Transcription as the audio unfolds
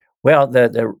Well,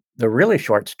 the really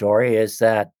short story is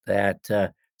that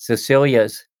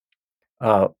Cecilia's,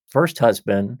 first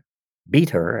husband beat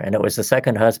her, and it was the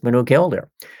second husband who killed her,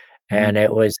 Mhm. and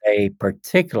it was a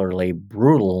particularly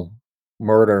brutal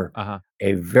murder, Uh-huh.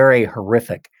 a very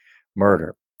horrific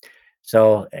murder.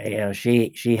 So,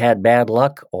 she had bad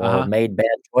luck or Uh-huh. made bad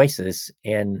choices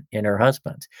in her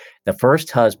husbands. The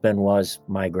first husband was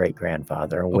my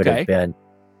great-grandfather, Okay.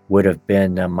 would have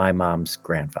been, my mom's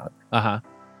grandfather. Uh-huh.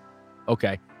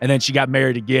 Okay. And then she got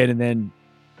married again and then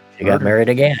She got murdered. married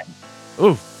again.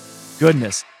 Ooh,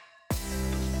 goodness.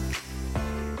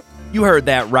 You heard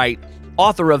that right.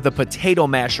 Author of The Potato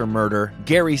Masher Murder,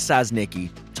 Gary Sosnicki,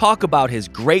 talk about his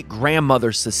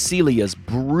great-grandmother Cecilia's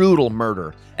brutal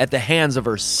murder at the hands of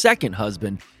her second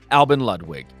husband, Albin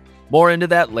Ludwig. More into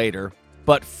that later,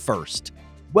 but first,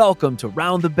 welcome to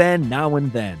Round the Bend Now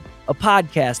and Then, a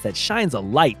podcast that shines a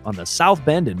light on the South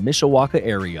Bend and Mishawaka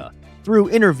area.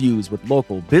 Through interviews with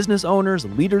local business owners,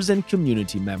 leaders, and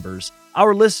community members,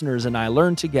 our listeners and I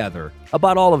learn together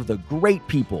about all of the great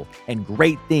people and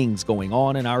great things going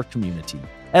on in our community,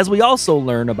 as we also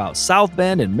learn about South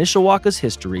Bend and Mishawaka's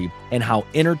history and how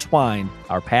intertwined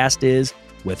our past is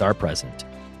with our present.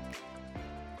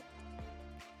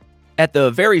 At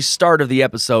the very start of the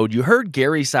episode, you heard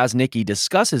Gary Sosnicki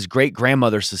discuss his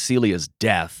great-grandmother Cecilia's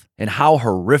death and how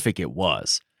horrific it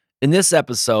was. In this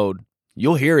episode,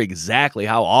 you'll hear exactly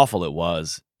how awful it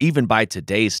was, even by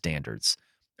today's standards.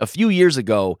 A few years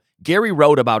ago, Gary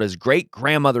wrote about his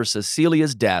great-grandmother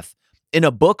Cecilia's death in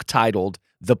a book titled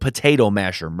The Potato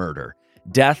Masher Murder: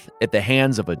 Death at the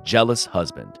Hands of a Jealous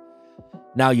Husband.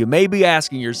 Now, you may be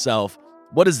asking yourself,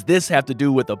 what does this have to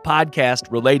do with a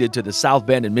podcast related to the South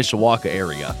Bend and Mishawaka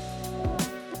area?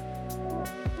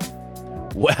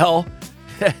 Well,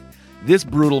 this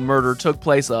brutal murder took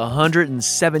place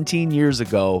 117 years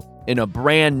ago in a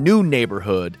brand new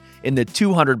neighborhood in the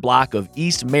 200 block of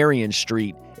East Marion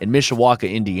Street in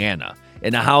Mishawaka, Indiana,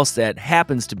 in a house that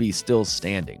happens to be still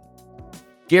standing.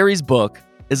 Gary's book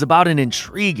is about an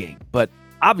intriguing but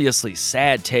obviously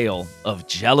sad tale of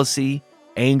jealousy,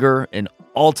 anger, and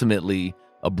ultimately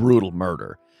a brutal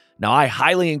murder. Now, I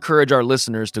highly encourage our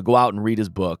listeners to go out and read his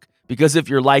book because if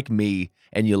you're like me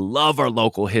and you love our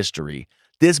local history,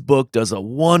 this book does a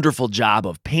wonderful job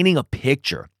of painting a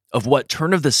picture of what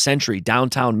turn-of-the-century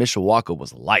downtown Mishawaka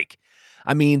was like.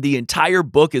 I mean, the entire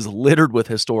book is littered with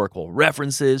historical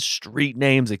references, street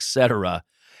names, etc.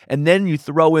 And then you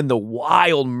throw in the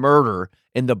wild murder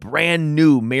in the brand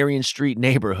new Marion Street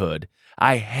neighborhood.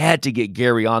 I had to get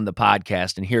Gary on the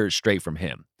podcast and hear it straight from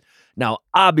him. Now,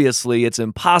 obviously, it's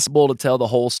impossible to tell the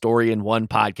whole story in one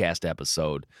podcast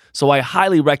episode, so I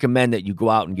highly recommend that you go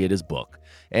out and get his book.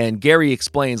 And Gary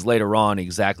explains later on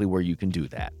exactly where you can do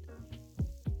that.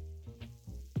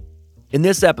 In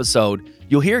this episode,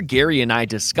 you'll hear Gary and I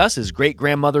discuss his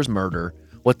great-grandmother's murder,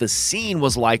 what the scene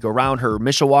was like around her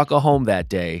Mishawaka home that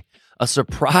day, a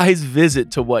surprise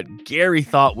visit to what Gary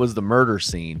thought was the murder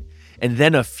scene, and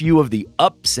then a few of the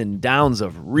ups and downs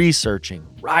of researching,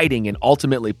 writing, and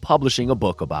ultimately publishing a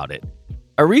book about it.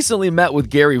 I recently met with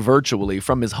Gary virtually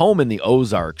from his home in the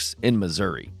Ozarks in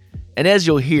Missouri. And as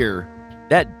you'll hear,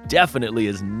 that definitely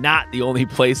is not the only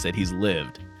place that he's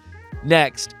lived.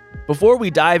 Next, before we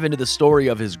dive into the story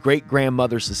of his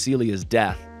great-grandmother Cecilia's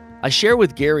death, I share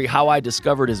with Gary how I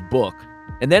discovered his book,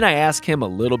 and then I ask him a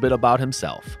little bit about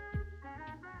himself.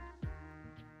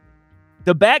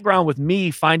 The background with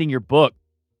me finding your book,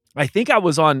 I think I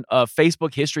was on a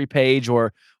Facebook history page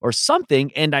or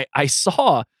something, and I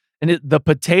saw the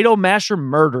Potato Masher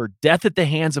Murder: Death at the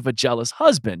Hands of a Jealous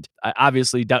Husband. I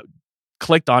obviously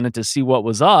clicked on it to see what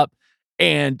was up,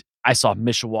 and I saw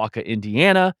Mishawaka,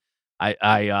 Indiana.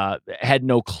 I had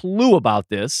no clue about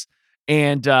this,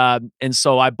 and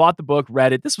so I bought the book,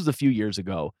 read it. This was a few years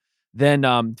ago. Then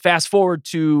fast forward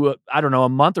to I don't know, a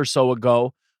month or so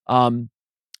ago.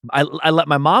 I let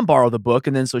my mom borrow the book,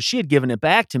 and then so she had given it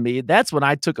back to me. That's when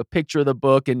I took a picture of the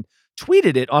book and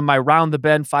tweeted it on my Round the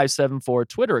Bend 574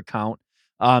 Twitter account,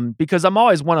 because I'm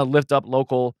always want to lift up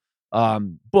local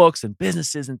books and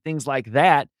businesses and things like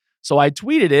that. So I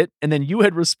tweeted it, and then you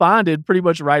had responded pretty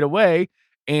much right away,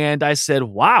 and I said,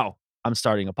 "Wow, I'm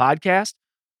starting a podcast.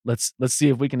 Let's see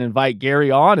if we can invite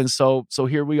Gary on." And so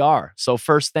here we are. So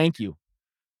first, thank you.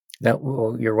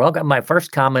 Well, you're welcome. My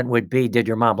first comment would be, did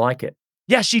your mom like it?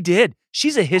 Yeah, she did.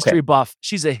 She's a Okay, history buff.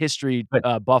 She's a history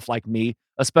good. buff like me,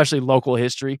 especially local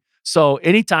history. So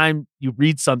anytime you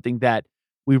read something that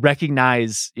we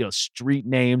recognize, street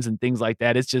names and things like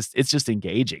that, it's just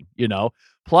engaging.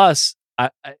 Plus,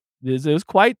 it was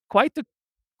quite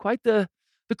the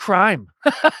crime.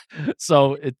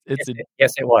 So it's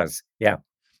Yes, it was. Yeah.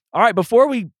 all right. Before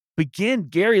we begin,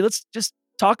 Gary, let's just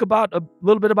talk about a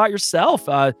little bit about yourself,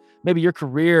 maybe your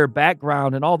career,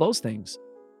 background, and all those things.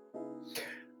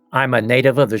 I'm a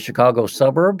native of the Chicago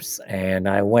suburbs, and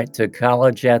I went to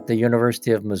college at the University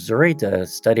of Missouri to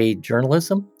study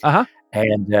journalism Uh huh.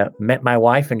 and met my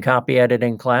wife in copy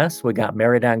editing class. We got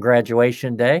married on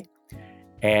graduation day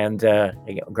and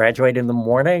graduated in the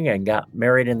morning and got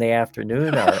married in the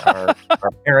afternoon. Our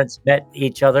parents met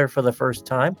each other for the first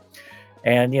time,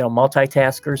 and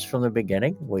multitaskers from the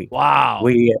beginning. Wow.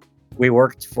 We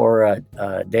worked for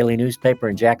a daily newspaper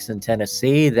in Jackson,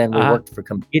 Tennessee. Then we Uh-huh. worked for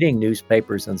competing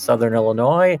newspapers in Southern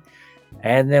Illinois,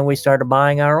 and then we started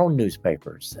buying our own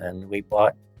newspapers. And we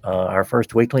bought our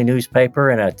first weekly newspaper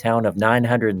in a town of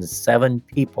 907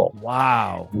 people,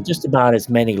 Wow. and just about as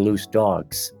many loose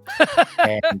dogs.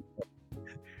 And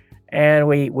and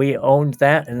we owned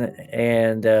that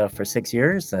and for 6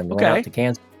 years, and went Okay. out to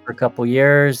Kansas for a couple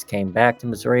years, came back to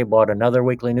Missouri, bought another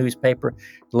weekly newspaper, a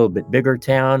little bit bigger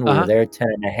town. We Uh-huh. were there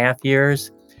 10.5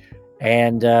 years,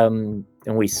 and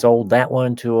we sold that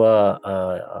one to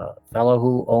a fellow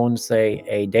who owns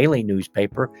a daily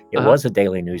newspaper. It Uh-huh. was a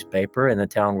daily newspaper in the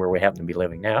town where we happen to be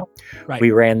living now. Right. We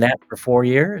ran that for 4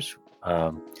 years,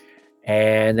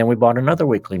 and then we bought another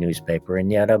weekly newspaper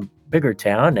in yet a bigger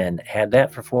town and had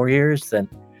that for 4 years. Then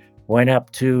went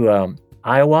up to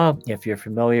Iowa. If you're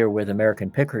familiar with American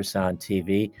Pickers on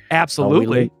TV,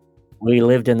 Absolutely. we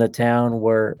lived in the town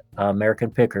where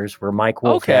American Pickers, where Mike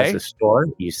Wolf has Okay. a store.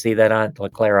 You see that on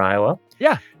LeClaire, Iowa.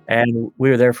 Yeah. And we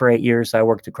were there for 8 years. I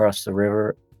worked across the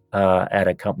river at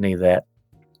a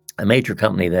major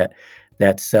company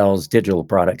that sells digital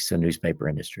products to the newspaper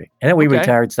industry. And then we Okay.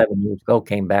 retired 7 years ago,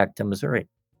 came back to Missouri.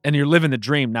 And you're living the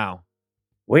dream now.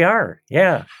 We are,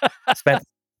 yeah. Spent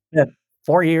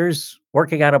 4 years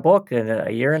working on a book and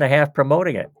a year and a half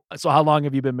promoting it. So how long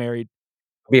have you been married?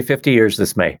 It'll be 50 years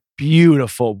this May.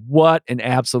 Beautiful. What an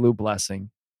absolute blessing.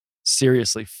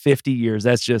 Seriously, 50 years.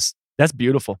 That's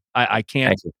beautiful. I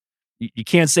can't, Thank you. you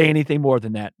can't say anything more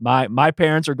than that. My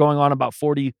parents are going on about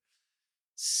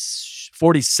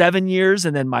 47 years,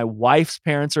 and then my wife's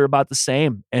parents are about the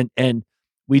same. And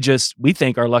we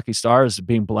thank our lucky stars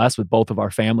being blessed with both of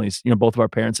our families. Both of our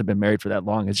parents have been married for that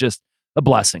long. It's just a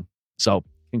blessing. So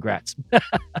congrats.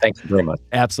 Thank you very much.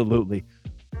 Absolutely.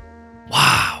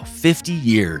 Wow, 50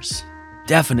 years.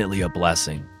 Definitely a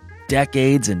blessing.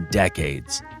 Decades and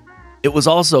decades. It was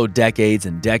also decades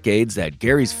and decades that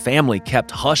Gary's family kept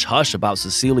hush-hush about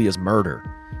Cecilia's murder.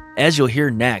 As you'll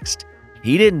hear next,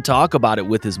 he didn't talk about it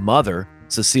with his mother,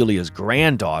 Cecilia's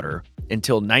granddaughter,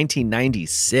 until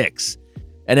 1996.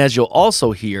 And as you'll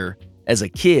also hear, as a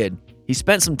kid, he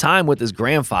spent some time with his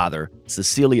grandfather,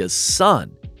 Cecilia's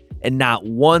son, and not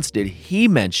once did he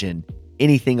mention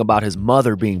anything about his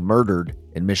mother being murdered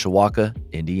in Mishawaka,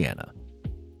 Indiana.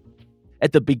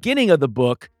 At the beginning of the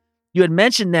book, you had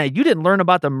mentioned that you didn't learn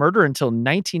about the murder until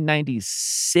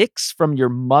 1996 from your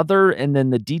mother, and then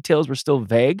the details were still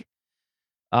vague.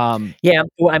 Yeah,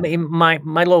 well, I mean, my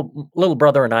little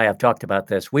brother and I have talked about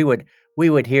this. We would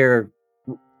hear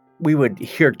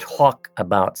talk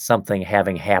about something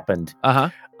having happened. Uh-huh.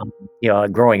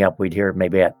 Growing up, we'd hear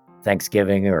maybe at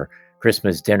Thanksgiving or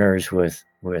Christmas dinners with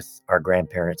our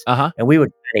grandparents, Uh-huh. and we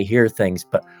would kind of hear things,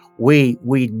 but we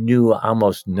knew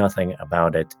almost nothing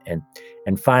about it. And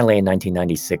finally, in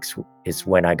 1996 is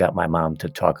when I got my mom to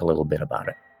talk a little bit about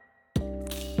it.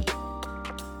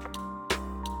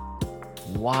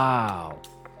 Wow.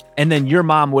 And then your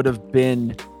mom would have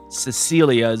been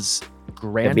Cecilia's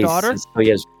It'd be granddaughter?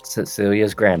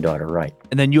 Cecilia's granddaughter, right?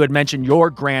 And then you had mentioned your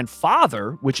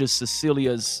grandfather, which is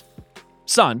Cecilia's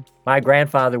son. My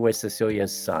grandfather was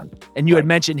Cecilia's son. And you had Right.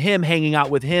 mentioned him hanging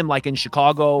out with him like in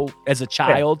Chicago as a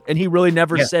child, and he really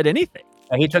never Yeah. said anything.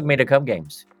 He took me to Cub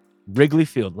games. Wrigley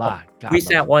Field, God, We love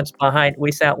sat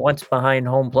once behind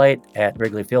home plate at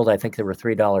Wrigley Field. I think there were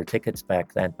 $3 tickets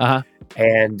back then. Uh-huh.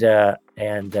 And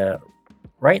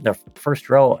right in the first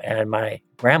row, and my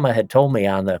grandma had told me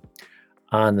on the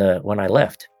when I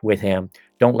left with him,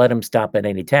 don't let him stop at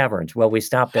any taverns. Well, we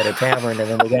stopped at a tavern, and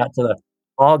then we got to the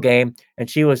ball game, and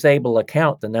she was able to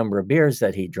count the number of beers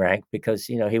that he drank because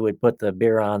he would put the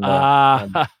beer on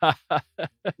the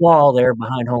wall there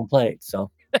behind home plate. So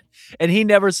And he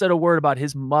never said a word about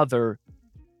his mother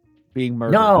being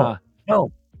murdered. no, huh?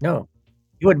 no,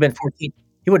 he would have been 14.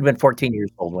 He would have been 14 years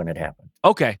old when it happened.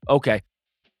 Okay.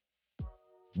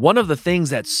 One of the things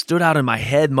that stood out in my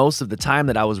head most of the time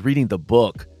that I was reading the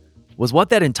book was what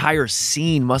that entire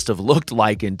scene must have looked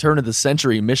like in turn of the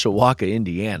century Mishawaka,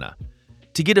 Indiana.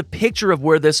 To get a picture of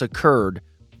where this occurred,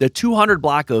 the 200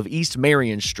 block of East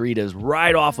Marion Street is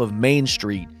right off of Main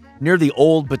Street near the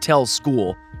old Battelle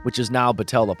School, which is now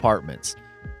Battelle Apartments.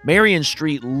 Marion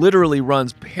Street literally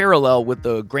runs parallel with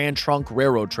the Grand Trunk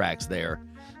Railroad tracks there,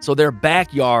 so their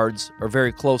backyards are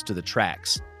very close to the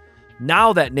tracks.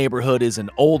 Now that neighborhood is an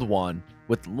old one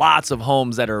with lots of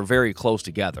homes that are very close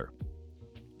together.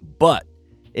 But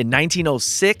in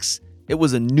 1906, it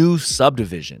was a new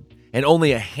subdivision, and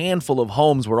only a handful of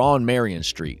homes were on Marion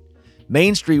Street.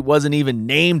 Main Street wasn't even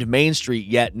named Main Street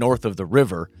yet north of the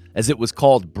river, as it was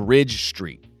called Bridge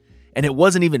Street. And it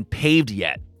wasn't even paved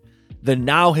yet. The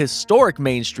now historic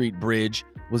Main Street Bridge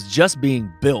was just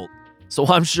being built, so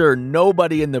I'm sure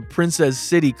nobody in the Princess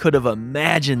City could have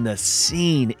imagined the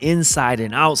scene inside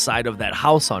and outside of that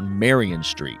house on Marion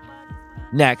Street.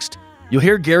 Next, you'll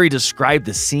hear Gary describe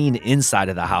the scene inside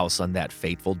of the house on that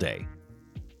fateful day.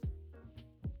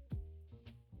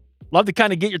 Love to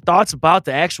kind of get your thoughts about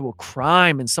the actual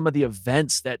crime and some of the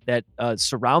events that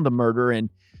surround the murder. And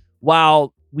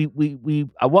while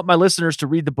I want my listeners to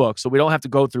read the book, so we don't have to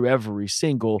go through every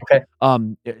single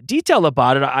detail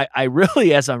about it. I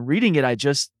really, as I'm reading it, I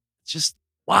just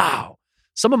wow.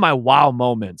 Some of my wow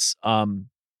moments.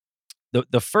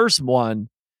 The first one.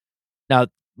 Now,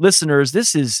 listeners,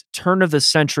 this is turn of the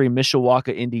century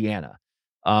Mishawaka, Indiana,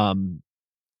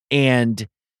 and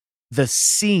the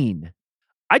scene.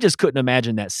 I just couldn't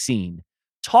imagine that scene.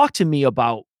 Talk to me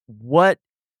about what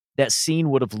that scene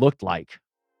would have looked like.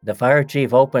 The fire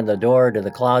chief opened the door to the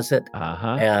closet,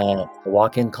 the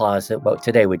walk-in closet, what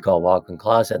today we'd call walk-in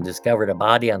closet, and discovered a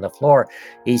body on the floor.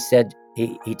 He said,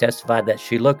 he testified that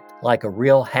she looked like a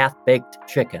real half-baked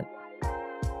chicken.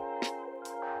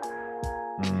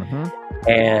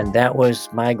 And that was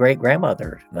my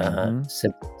great-grandmother,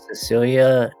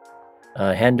 Cecilia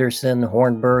Henderson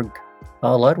Hornberg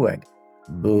Ludwig,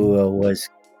 who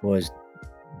was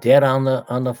dead on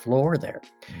the floor there.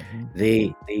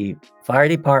 The fire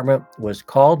department was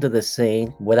called to the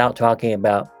scene without talking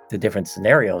about the different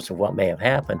scenarios of what may have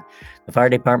happened. The fire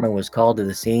department was called to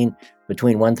the scene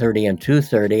between 1:30 and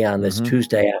 2:30 on this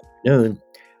Tuesday afternoon,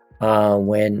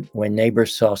 when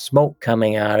neighbors saw smoke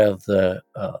coming out of the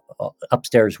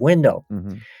upstairs window,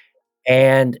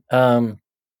 and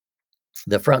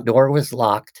the front door was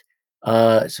locked.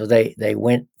 So they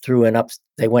went through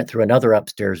another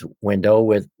upstairs window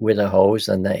with a hose,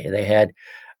 and they had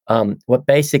what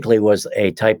basically was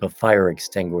a type of fire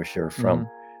extinguisher from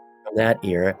that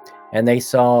era, and they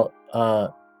saw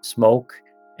smoke.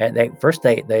 And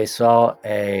they saw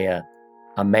a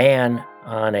man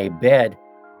on a bed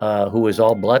who was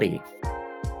all bloody.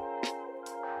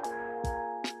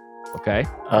 Okay,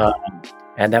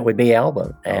 and that would be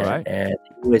Albin, and, right. and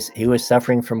he was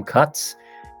suffering from cuts.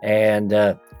 And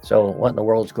so what in the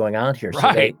world's going on here?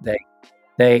 Right. So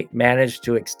they managed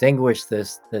to extinguish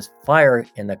this fire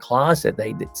in the closet.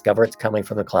 They discover it's coming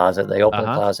from the closet. They open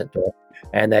the closet door,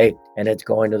 and it's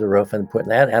going to the roof and putting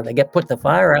that out. They put the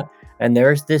fire out, and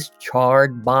there's this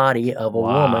charred body of a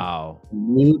woman,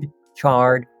 nude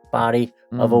charred body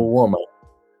of a woman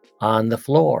on the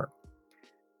floor.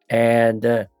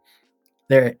 And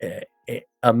they're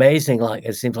amazing. Like,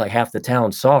 it seems like half the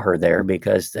town saw her there,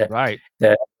 because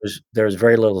there was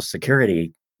very little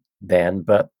security then.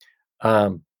 But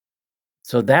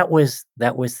so that was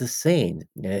the scene.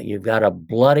 You've got the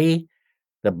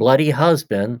bloody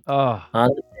husband on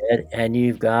the bed, and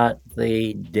you've got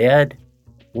the dead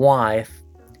wife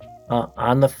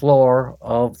on the floor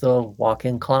of the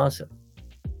walk-in closet.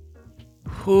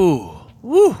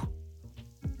 Whew.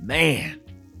 Man,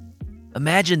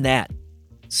 imagine that.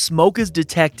 Smoke is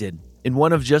detected in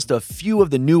one of just a few of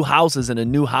the new houses in a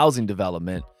new housing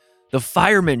development. The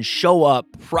firemen show up,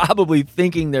 probably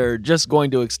thinking they're just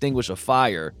going to extinguish a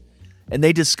fire, and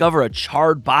they discover a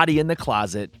charred body in the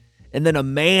closet, and then a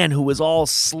man who was all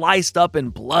sliced up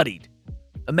and bloodied.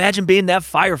 Imagine being that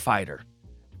firefighter.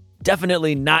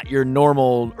 Definitely not your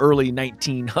normal early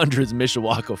 1900s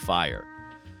Mishawaka fire.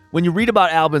 When you read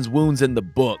about Albin's wounds in the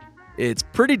book, it's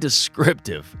pretty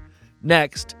descriptive.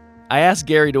 Next, I asked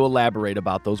Gary to elaborate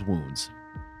about those wounds.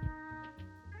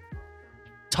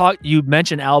 You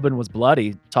mentioned Albin was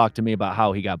bloody. Talk to me about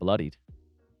how he got bloodied.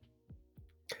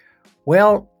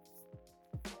 Well,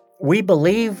 we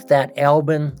believe that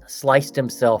Albin sliced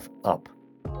himself up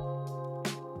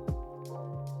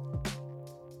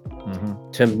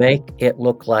to make it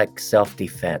look like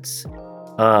self-defense.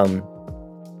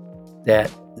 That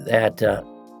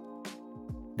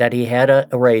he had a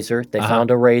razor. They found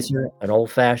a razor, an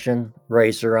old-fashioned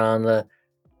razor on the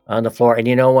floor.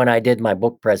 And when I did my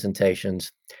book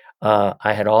presentations,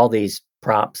 I had all these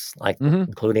props, like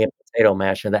including a potato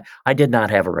masher. That I did not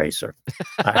have a razor.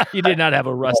 You did not have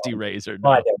a rusty razor,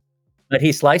 no. But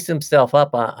he sliced himself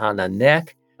up on the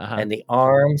neck and the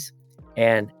arms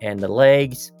and the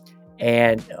legs,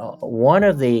 and one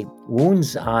of the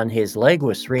wounds on his leg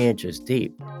was 3 inches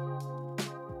deep.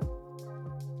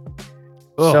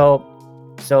 Ugh.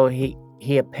 So he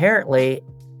apparently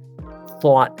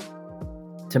thought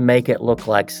to make it look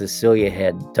like Cecilia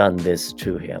had done this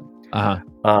to him. Uh-huh.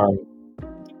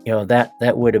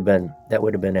 That would have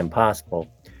been impossible.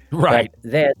 Right.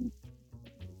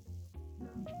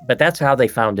 But that's how they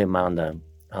found him on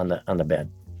the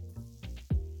bed.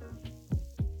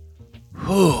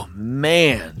 Oh,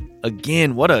 man.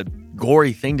 Again, what a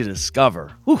gory thing to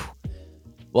discover. Whew.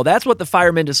 Well, that's what the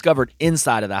firemen discovered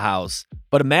inside of the house.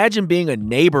 But imagine being a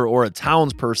neighbor or a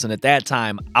townsperson at that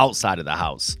time outside of the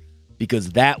house,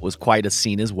 because that was quite a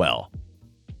scene as well.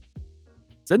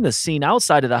 Then the scene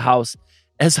outside of the house,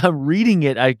 as I'm reading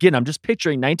it, again, I'm just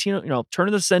picturing turn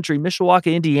of the century,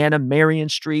 Mishawaka, Indiana, Marion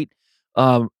Street.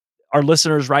 Our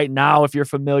listeners right now, if you're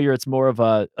familiar, it's more of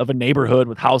a neighborhood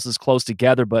with houses close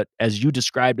together. But as you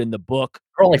described in the book,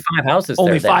 there are only 5 houses.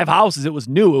 Only 5 houses. It was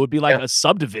new. It would be like Yeah. a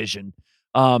subdivision,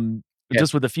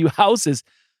 just with a few houses.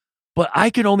 But I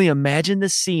can only imagine the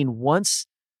scene once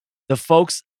the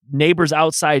neighbors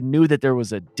outside knew that there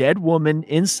was a dead woman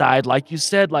inside, like you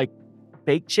said, like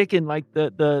baked chicken, like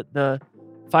the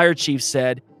fire chief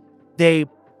said. They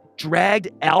dragged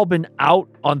Albin out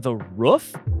on the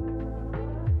roof.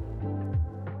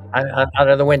 Out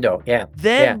of the window, yeah.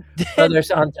 Then So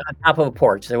there's on top of a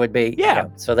porch. There would be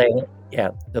So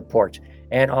the porch,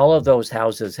 and all of those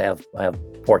houses have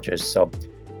porches. So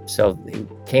he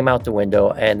came out the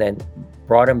window and then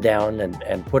brought him down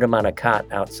and put him on a cot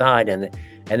outside, and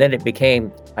then it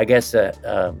became, I guess, such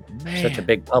a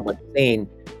big public scene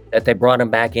that they brought him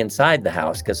back inside the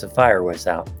house because the fire was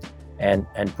out, and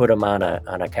put him on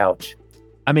a couch.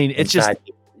 I mean, it's just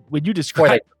when you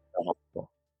describe.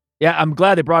 Yeah, I'm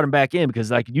glad they brought him back in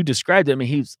because, like you described it, I mean,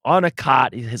 he's on a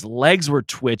cot. His legs were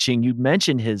twitching. You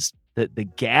mentioned the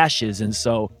gashes, and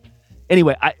so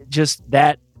anyway,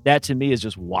 that to me is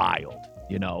just wild,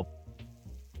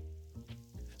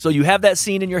 So you have that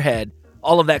scene in your head,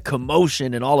 all of that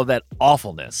commotion and all of that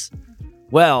awfulness.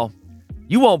 Well,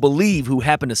 you won't believe who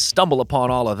happened to stumble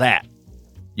upon all of that.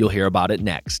 You'll hear about it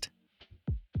next.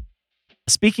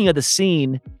 Speaking of the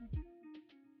scene,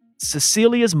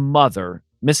 Cecilia's mother,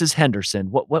 Mrs. Henderson.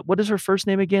 What is her first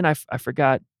name again? I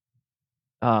forgot.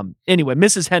 Anyway,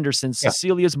 Mrs. Henderson,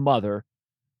 Cecilia's mother,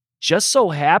 just so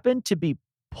happened to be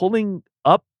pulling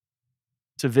up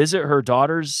to visit her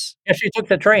daughter's. Yeah, she took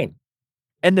the train.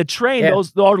 And the train,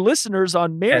 our listeners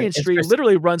on Marion Street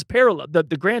literally runs parallel. The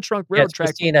Grand Trunk Railroad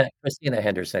track. Christina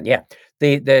Henderson. Yeah,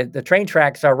 the train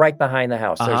tracks are right behind the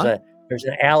house. Uh-huh. There's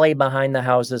an alley behind the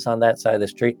houses on that side of the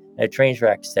street. And a train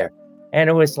tracks there, and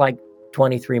it was like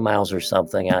 23 miles or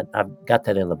something. I've got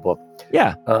that in the book.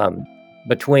 Yeah.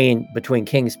 Between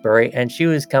Kingsbury, and she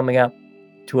was coming up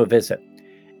to a visit,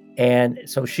 and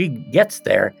so she gets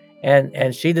there,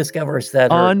 and she discovers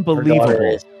that her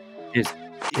daughter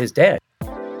is dead.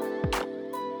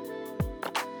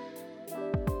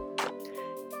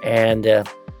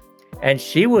 And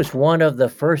she was one of the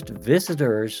first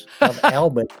visitors of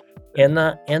Albin in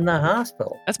the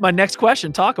hospital. That's my next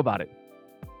question. Talk about it.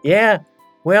 Yeah.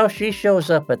 Well, she shows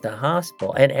up at the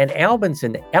hospital, and Albin's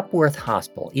in Epworth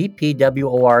Hospital,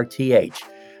 EPWORTH,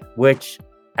 which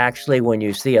actually, when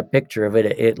you see a picture of it,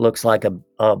 it looks like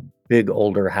a big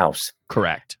older house.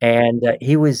 Correct. And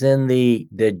he was in the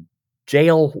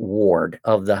jail ward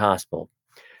of the hospital.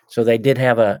 So they did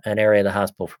have an area of the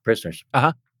hospital for prisoners.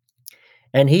 Uh-huh.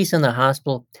 And he's in the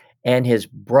hospital, and his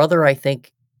brother, I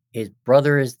think his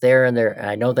brother is there, and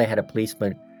I know they had a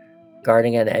policeman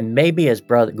guarding it, and maybe his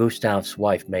brother, Gustav's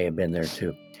wife, may have been there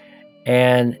too.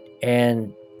 And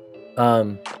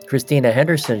Christina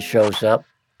Henderson shows up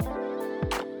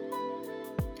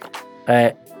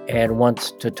and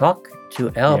wants to talk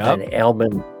to Albin.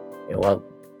 Yep.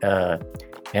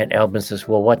 And Albin says,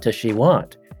 "Well, what does she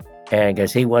want?" And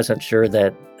because he wasn't sure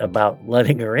about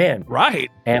letting her in, right?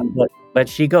 But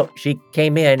she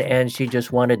came in, and she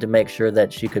just wanted to make sure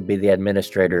that she could be the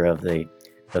administrator of the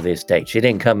estate. She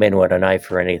didn't come in with a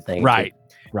knife or anything, right,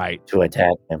 to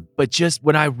attack him. But just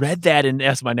when I read that, and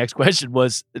that's my next question,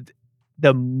 was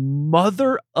the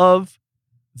mother of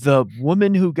the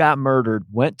woman who got murdered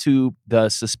went to the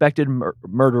suspected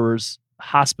murderer's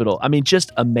hospital. I mean,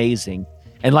 just amazing.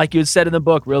 And like you said in the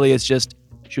book, really, it's just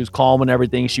she was calm and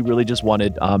everything. She really just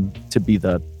wanted to be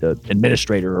the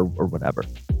administrator or whatever.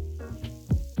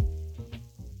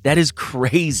 That is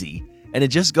crazy. And it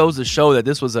just goes to show that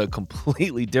this was a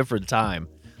completely different time.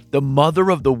 The mother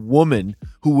of the woman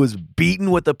who was beaten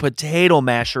with a potato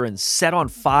masher and set on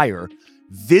fire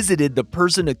visited the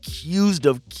person accused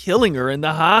of killing her in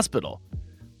the hospital.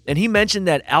 And he mentioned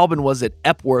that Albin was at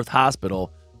Epworth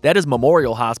Hospital. That is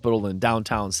Memorial Hospital in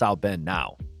downtown South Bend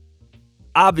now.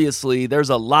 Obviously, there's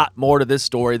a lot more to this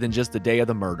story than just the day of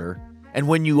the murder. And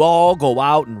when you all go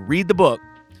out and read the book,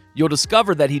 you'll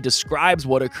discover that he describes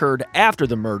what occurred after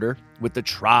the murder with the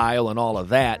trial and all of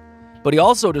that, but he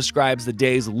also describes the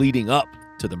days leading up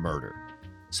to the murder.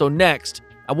 So next,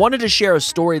 I wanted to share a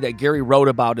story that Gary wrote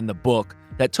about in the book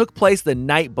that took place the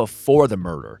night before the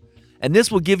murder. And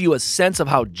this will give you a sense of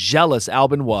how jealous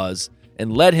Albin was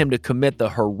and led him to commit the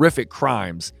horrific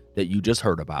crimes that you just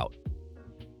heard about.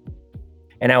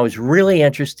 And I was really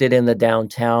interested in the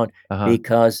downtown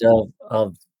because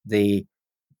of the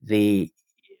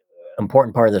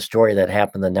important part of the story that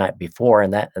happened the night before,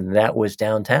 and that was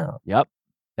downtown. Yep,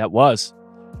 that was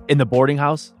in the boarding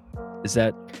house. Is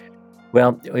that?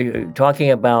 Well,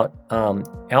 talking about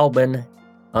Albin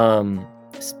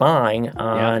spying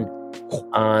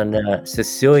on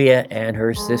Cecilia and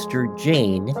her sister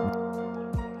Jean,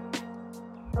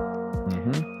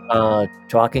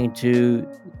 talking to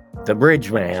the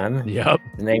bridge man. Yep.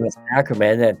 His name is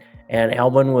Ackerman, and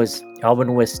Albin was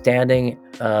standing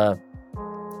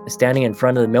in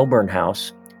front of the Milburn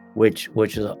House, which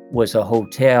was a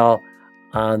hotel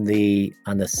on the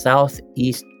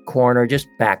southeast corner, just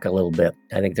back a little bit.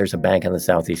 I think there's a bank on the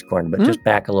southeast corner, but just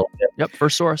back a little bit. Yep,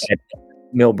 First Source.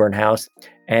 Milburn House,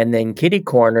 and then kitty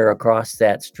corner across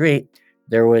that street,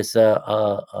 there was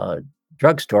a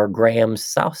drugstore, Graham's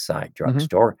Southside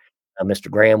Drugstore.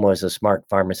 Mr. Graham was a smart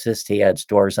pharmacist. He had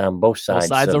stores on both sides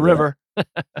of the river.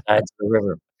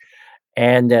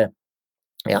 And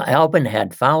Albin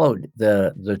had followed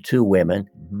the two women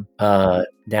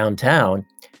downtown,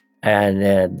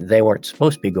 and they weren't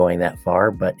supposed to be going that far,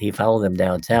 but he followed them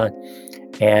downtown,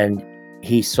 and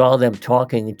he saw them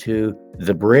talking to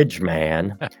the bridge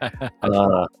man,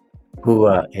 who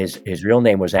his real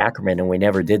name was Ackerman, and we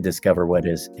never did discover what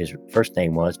his first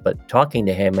name was, but talking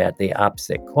to him at the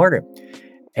opposite corner.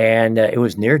 And it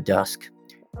was near dusk,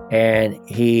 and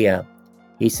he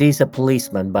sees a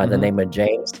policeman by the name of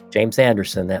James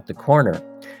Anderson at the corner,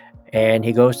 and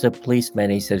he goes to the policeman.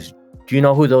 He says, "Do you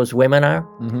know who those women are?"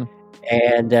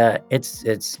 And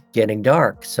it's getting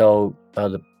dark, so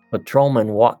the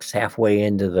patrolman walks halfway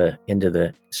into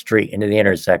the street, into the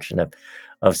intersection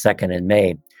of Second and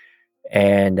Main,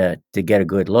 and to get a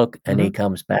good look. And he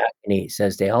comes back and he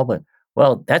says to Albin,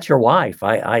 "Well, that's your wife.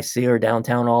 I see her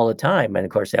downtown all the time." And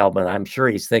of course, Albin, I'm sure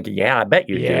he's thinking, "Yeah, I bet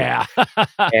you do."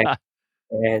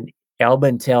 And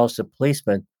Albin tells the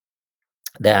policeman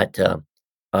that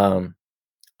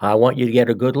I want you to get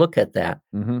a good look at that,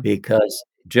 because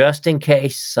just in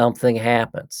case something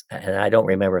happens, and I don't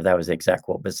remember if that was the exact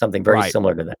quote, but something very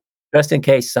similar to that. Just in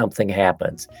case something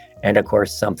happens. And of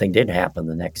course, something did happen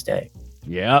the next day.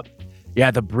 Yep.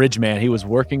 Yeah, the bridge man. He was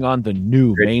working on the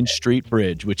new Main Street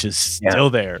Bridge, which is still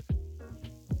there.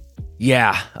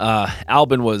 Yeah,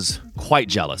 Albin was quite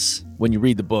jealous. When you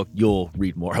read the book, you'll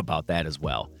read more about that as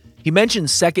well. He mentioned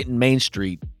 2nd and Main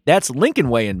Street. That's Lincoln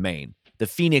Way in Maine. The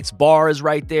Phoenix Bar is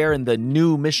right there, and the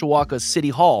new Mishawaka City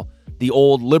Hall, the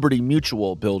old Liberty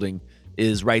Mutual building,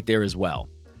 is right there as well.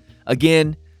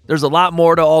 Again, there's a lot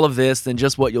more to all of this than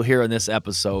just what you'll hear in this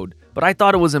episode, but I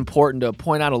thought it was important to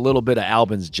point out a little bit of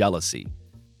Albin's jealousy.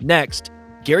 Next,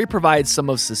 Gary provides some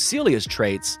of Cecilia's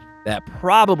traits that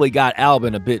probably got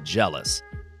Albin a bit jealous.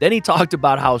 Then he talked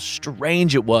about how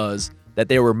strange it was that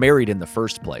they were married in the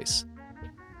first place.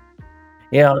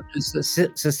 Yeah,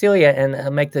 Cecilia, and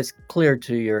I'll make this clear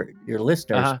to your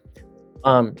listeners,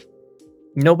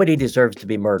 nobody deserves to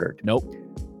be murdered. Nope.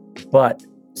 But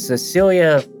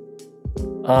Cecilia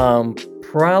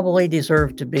probably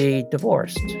deserved to be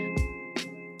divorced.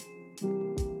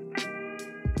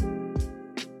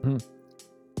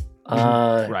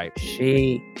 Right.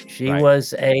 She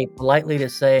was a, politely to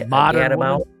say, modern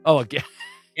woman. Oh, again.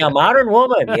 Yeah, modern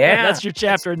woman. Yeah, that's your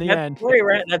chapter in the end.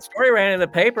 That story ran in the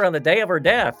paper on the day of her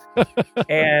death,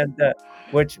 and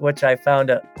which I found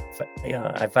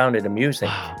it amusing.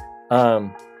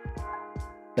 Wow.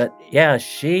 But yeah,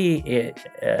 she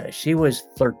was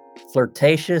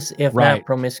flirtatious, if not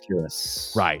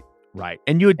promiscuous. Right.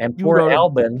 And poor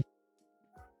Albin.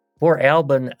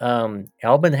 Albin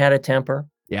had a temper.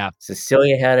 Yeah.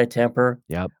 Cecilia had a temper.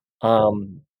 Yep.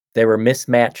 They were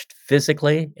mismatched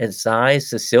physically in size.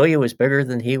 Cecilia was bigger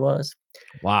than he was.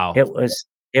 Wow.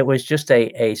 It was just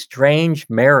a strange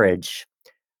marriage.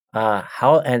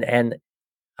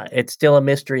 It's still a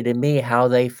mystery to me how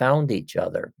they found each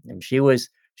other. And she was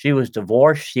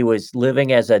divorced. She was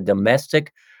living as a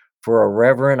domestic for a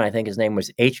reverend. I think his name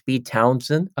was H.B.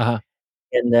 Townsend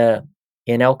in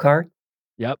Elkhart.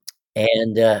 Yep.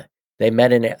 And they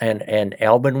met and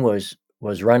Albin was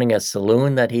was running a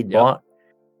saloon that he'd Yep. bought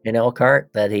in Elkhart,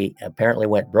 that he apparently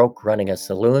went broke running a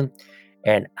saloon,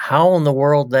 and how in the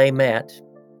world they met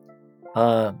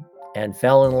and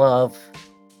fell in love.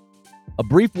 A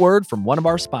brief word from one of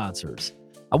our sponsors.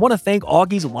 I want to thank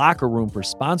Augie's Locker Room for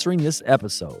sponsoring this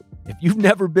episode. If you've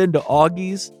never been to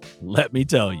Augie's, let me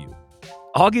tell you.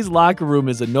 Augie's Locker Room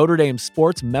is a Notre Dame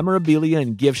sports memorabilia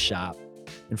and gift shop.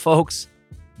 And folks,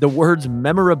 the words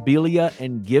memorabilia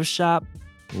and gift shop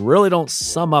really don't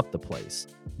sum up the place.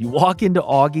 You walk into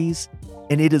Augie's,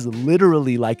 and it is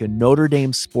literally like a Notre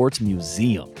Dame sports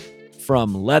museum.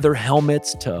 From leather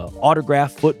helmets to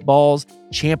autographed footballs,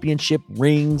 championship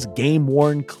rings,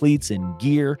 game-worn cleats and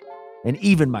gear, and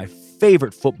even my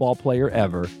favorite football player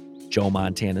ever, Joe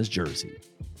Montana's jersey.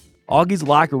 Augie's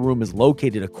Locker Room is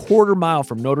located a quarter mile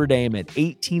from Notre Dame at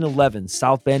 1811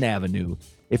 South Bend Avenue.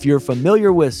 If you're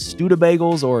familiar with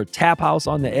Studebagels or Tap House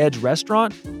on the Edge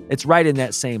restaurant, it's right in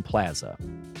that same plaza.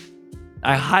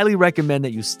 I highly recommend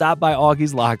that you stop by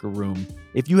Augie's Locker Room.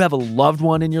 If you have a loved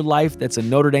one in your life that's a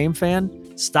Notre Dame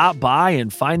fan, stop by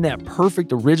and find that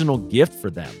perfect original gift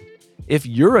for them. If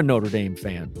you're a Notre Dame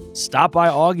fan, stop by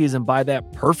Augie's and buy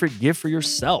that perfect gift for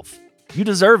yourself. You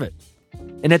deserve it.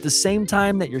 And at the same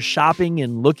time that you're shopping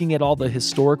and looking at all the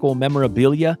historical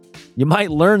memorabilia, you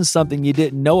might learn something you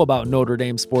didn't know about Notre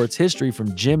Dame sports history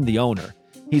from Jim, the owner.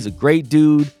 He's a great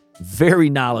dude, very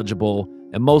knowledgeable,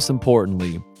 and most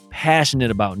importantly,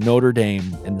 passionate about Notre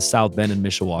Dame and the South Bend and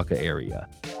Mishawaka area.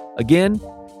 Again,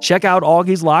 check out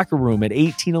Augie's Locker Room at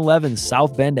 1811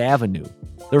 South Bend Avenue.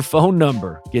 Their phone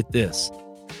number, get this,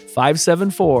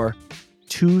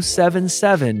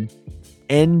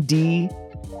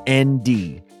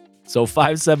 574-277-ND. So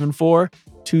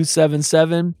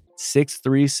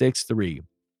 574-277-6363.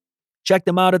 Check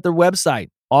them out at their website,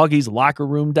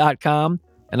 augieslockerroom.com.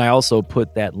 And I also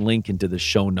put that link into the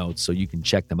show notes so you can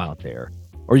check them out there.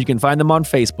 Or you can find them on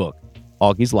Facebook,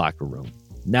 Augie's Locker Room.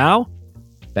 Now,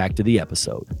 back to the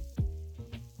episode.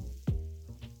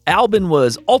 Albin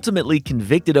was ultimately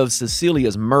convicted of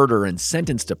Cecilia's murder and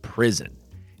sentenced to prison.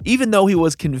 Even though he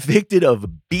was convicted of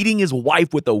beating his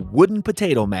wife with a wooden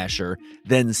potato masher,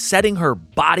 then setting her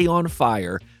body on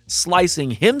fire,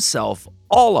 slicing himself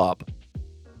all up,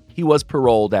 he was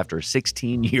paroled after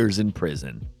 16 years in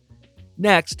prison.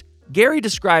 Next, Gary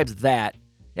describes that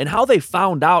and how they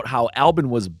found out how Albin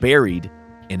was buried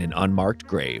in an unmarked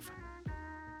grave.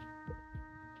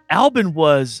 Albin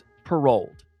was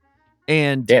paroled.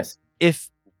 And Yes.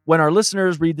 when our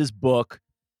listeners read this book,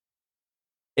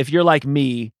 if you're like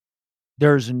me,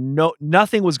 there's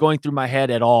nothing was going through my head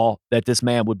at all that this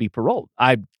man would be paroled.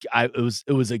 It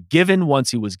was a given.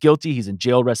 Once he was guilty, he's in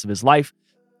jail the rest of his life,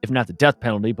 if not the death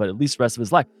penalty, but at least the rest of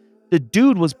his life. The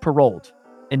dude was paroled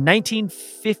in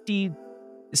 1950,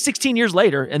 16 years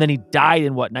later, and then he died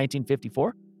in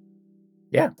 1954?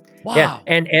 Yeah. Wow. Yeah.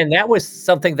 And that was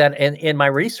something that in my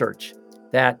research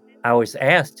that I was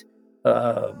asked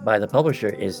by the publisher,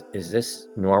 is this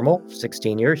normal?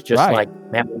 16 years, just Right. like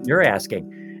Matt, what you're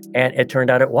asking. And it turned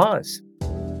out it was.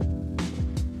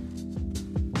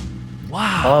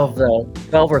 Wow. Of the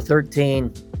 12 or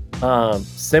 13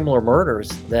 similar murders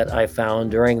that I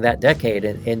found during that decade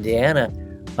in Indiana,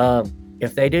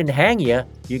 if they didn't hang you,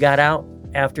 you got out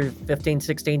after 15,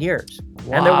 16 years.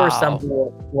 Wow. And there were some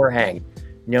who were hanged.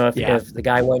 You know, if the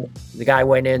guy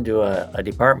went into a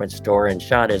department store and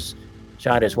shot his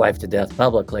wife to death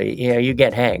publicly, you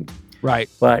get hanged. Right.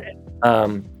 But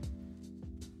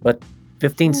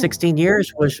 15, 16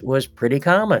 years was pretty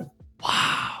common.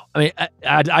 Wow. I mean,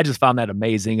 I just found that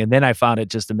amazing. And then I found it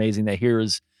just amazing that here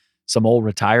is some old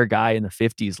retired guy in the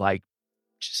 50s,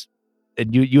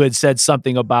 and you had said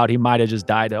something about he might have just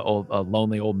died a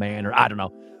lonely old man, or I don't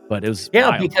know, but it was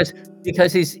wild.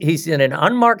 because he's in an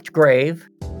unmarked grave.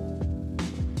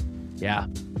 Yeah.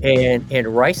 In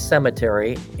Rice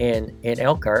Cemetery in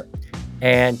Elkhart,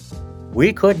 and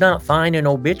we could not find an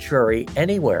obituary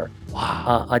anywhere.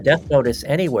 Wow. A death notice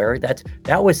anywhere.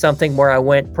 That was something where I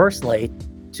went personally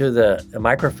to the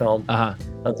microfilm of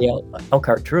the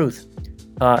Elkhart Truth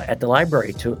at the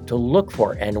library to look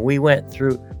for, and we went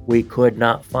through. We could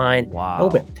not find.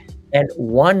 Wow. And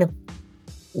one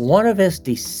of his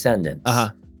descendants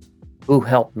who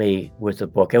helped me with the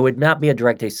book. It would not be a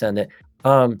direct descendant.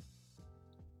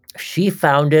 She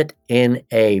found it in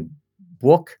a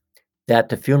book that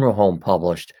the funeral home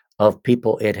published of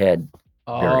people it had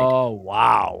buried. Oh,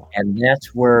 wow. And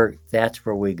that's where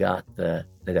we got the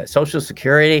Social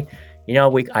Security.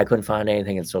 I couldn't find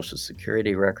anything in Social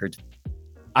Security records.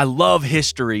 I love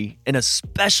history, and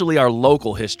especially our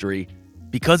local history,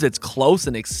 because it's close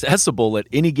and accessible at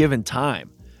any given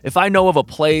time. If I know of a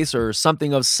place or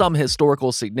something of some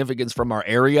historical significance from our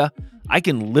area, I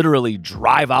can literally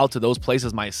drive out to those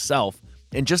places myself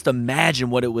and just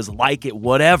imagine what it was like at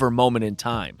whatever moment in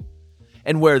time.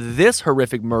 And where this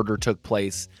horrific murder took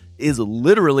place is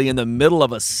literally in the middle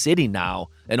of a city now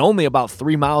and only about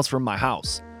 3 miles from my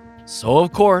house. So,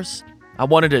 of course, I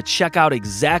wanted to check out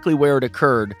exactly where it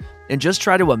occurred and just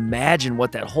try to imagine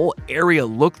what that whole area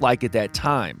looked like at that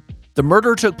time. The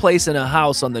murder took place in a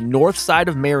house on the north side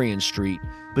of Marion Street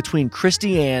between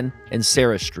Christie Ann and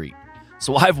Sarah Street.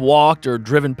 So I've walked or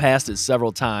driven past it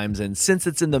several times, and since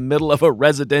it's in the middle of a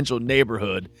residential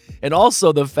neighborhood, and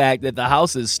also the fact that the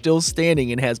house is still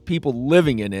standing and has people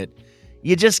living in it,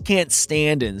 you just can't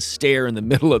stand and stare in the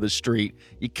middle of the street.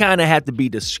 You kind of have to be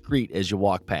discreet as you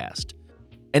walk past.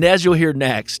 And as you'll hear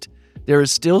next, there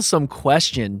is still some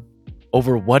question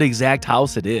over what exact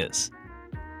house it is.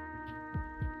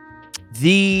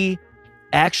 The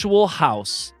actual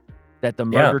house that the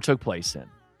murder took place in.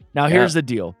 Now, here's the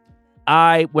deal.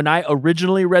 When I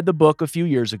originally read the book a few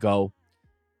years ago,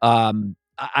 I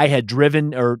had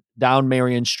driven down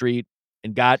Marion Street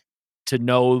and got to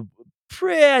know,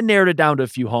 narrowed it down to a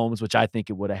few homes, which I think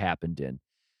it would have happened in.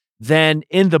 Then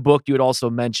in the book, you had also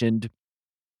mentioned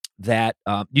that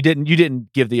you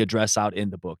didn't give the address out in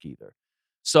the book either.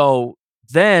 So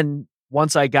then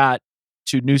once I got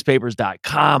to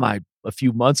newspapers.com, a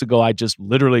few months ago, I just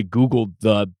literally Googled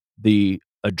the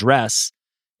address.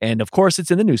 And of course, it's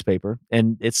in the newspaper,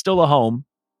 and it's still a home.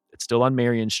 It's still on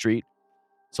Marion Street.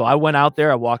 So I went out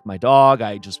there. I walked my dog.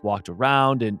 I just walked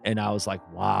around, and I was like,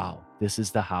 wow, this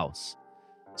is the house.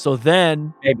 So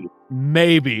then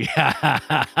maybe.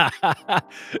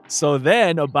 So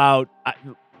then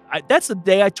that's the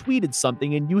day I tweeted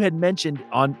something, and you had mentioned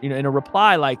in a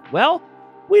reply like, well,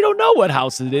 we don't know what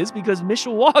house it is because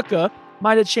Mishawaka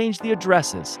might have changed the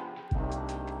addresses.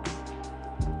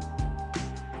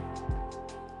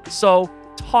 So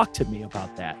talk to me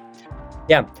about that.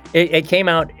 Yeah, it came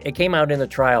out in the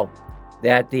trial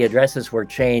that the addresses were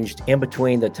changed in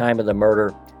between the time of the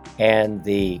murder and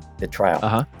the trial.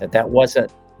 Uh-huh. That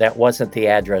wasn't the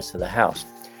address of the house.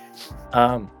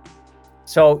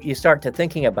 So you start to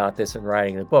thinking about this and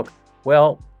writing the book.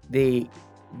 Well, the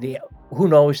who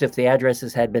knows if the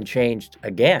addresses had been changed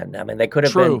again? I mean, they could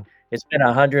have been. It's been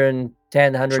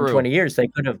 110, 120 years. They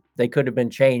could have been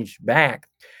changed back.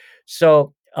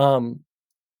 So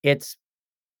it's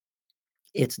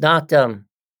not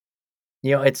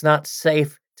it's not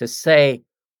safe to say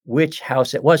which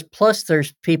house it was. Plus,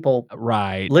 there's people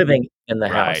living in the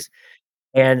house,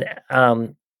 and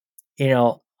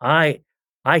I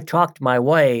talked my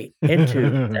way into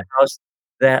the house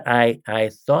that I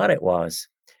thought it was,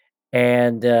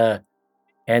 and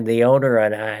the owner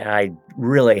and I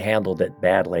really handled it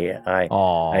badly.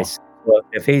 Well,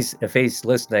 if he's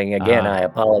listening again, I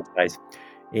apologize.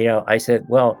 I said,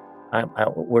 well,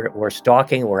 we're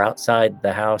stalking. We're outside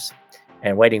the house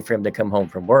and waiting for him to come home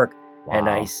from work. Wow. And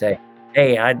I say,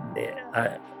 hey, I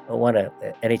want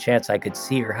any chance I could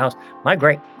see your house. My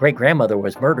great grandmother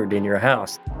was murdered in your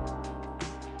house.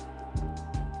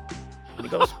 And he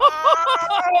goes,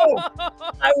 oh,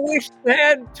 I wish they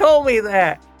had told me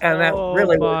that. And that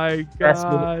really my gosh.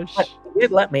 But he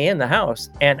did let me in the house,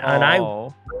 and I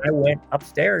went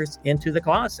upstairs into the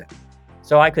closet.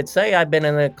 So I could say I've been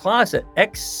in the closet,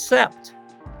 except.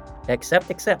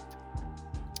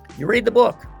 You read the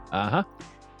book. Uh-huh.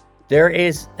 There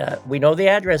is, we know the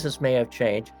addresses may have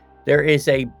changed. There is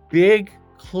a big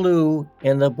clue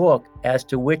in the book as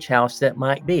to which house that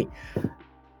might be.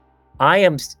 I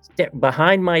am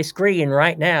behind my screen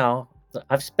right now.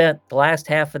 I've spent the last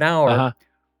half an hour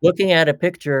looking at a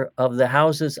picture of the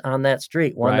houses on that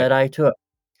street, one that I took.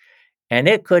 And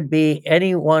it could be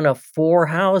any one of 4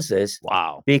 houses.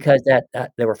 Wow. Because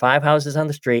there were 5 houses on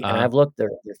the street, and I've looked, there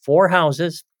were 4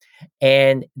 houses,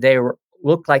 and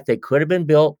looked like they could have been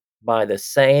built by the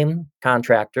same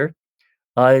contractor.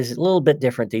 It's a little bit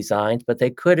different designs, but they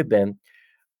could have been.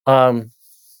 The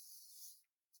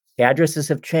addresses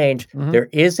have changed. Mm-hmm. There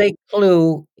is a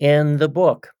clue in the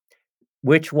book.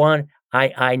 Which one?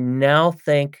 I now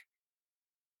think,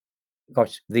 of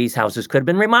course, these houses could have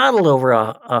been remodeled over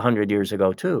 100 years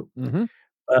ago too. Mm-hmm.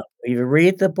 But if you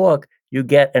read the book, you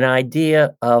get an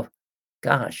idea of,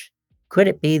 gosh, could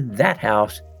it be that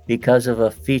house because of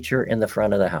a feature in the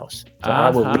front of the house? So I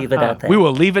will leave it at that. We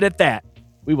will leave it at that.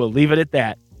 We will leave it at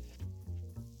that.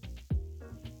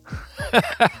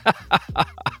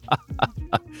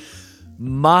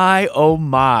 My, oh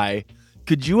my.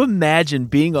 Could you imagine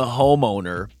being a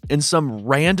homeowner and some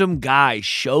random guy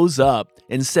shows up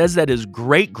and says that his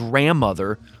great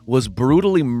grandmother was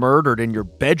brutally murdered in your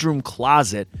bedroom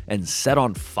closet and set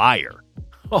on fire?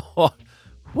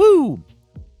 Woo!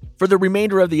 For the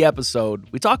remainder of the episode,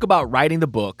 we talk about writing the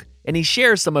book, and he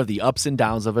shares some of the ups and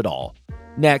downs of it all.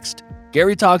 Next,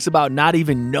 Gary talks about not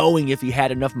even knowing if he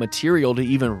had enough material to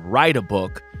even write a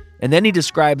book, and then he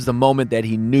describes the moment that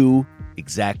he knew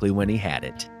exactly when he had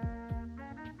it.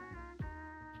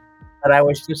 But I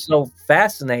was just so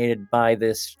fascinated by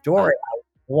this story. I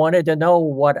wanted to know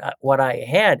what I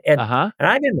had, and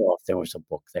I didn't know if there was a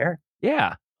book there.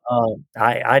 Yeah.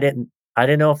 I didn't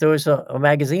know if there was a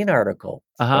magazine article.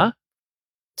 So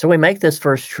we make this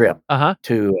first trip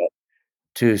to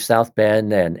South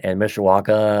Bend and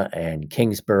Mishawaka and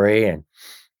Kingsbury and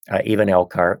even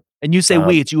Elkhart. And you say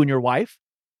we, it's you and your wife?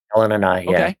 Ellen and I,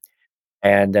 yeah. Okay.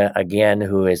 And again,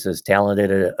 who is as talented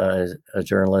a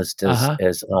journalist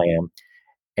as I am.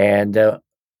 And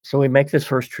so we make this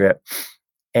first trip.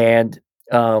 And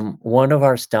one of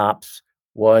our stops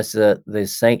was the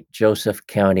St. Joseph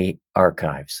County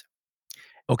Archives.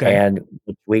 Okay. And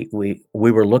we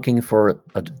were looking for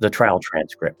the trial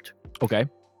transcript. Okay.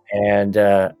 And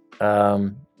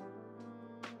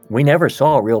we never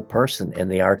saw a real person in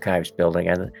the archives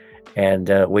building,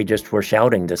 and we just were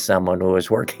shouting to someone who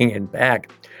was working in back.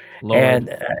 Lord.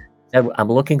 And I'm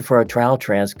looking for a trial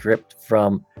transcript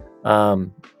from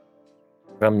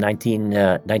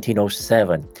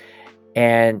 1907,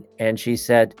 and she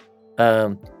said,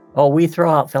 "Oh, we throw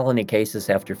out felony cases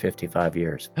after 55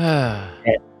 years,"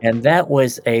 and that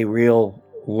was a real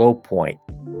low point.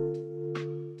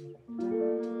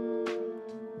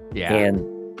 Yeah.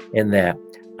 In that,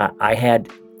 I had,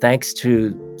 thanks to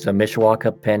the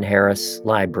Mishawaka Penn Harris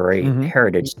Library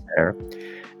Heritage Center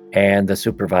and the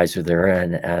supervisor there,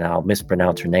 and I'll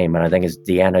mispronounce her name, but I think it's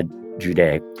Deanna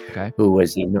Jude, who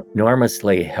was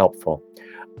enormously helpful.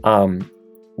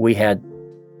 We had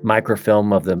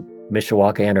microfilm of the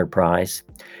Mishawaka Enterprise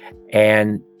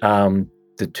and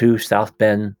the two South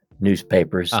Bend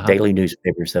newspapers, daily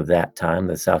newspapers of that time,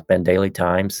 the South Bend Daily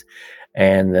Times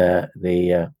and the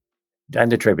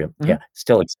Tribune. Yeah,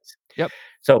 still exists. Yep.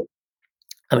 So,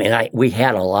 I mean, we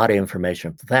had a lot of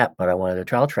information for that, but I wanted a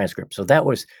trial transcript. So that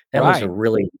was a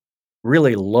really,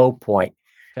 really low point.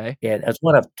 Okay. And it's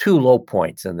one of two low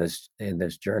points in this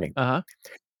journey.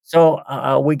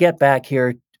 So we get back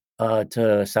here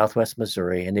to Southwest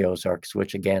Missouri in the Ozarks,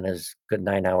 which again is a good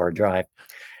 9-hour drive.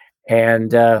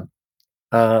 And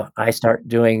I start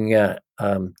doing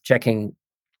checking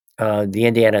the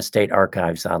Indiana State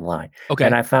Archives online. Okay.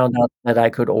 And I found out that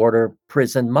I could order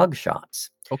prison mugshots.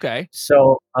 Okay.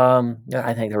 So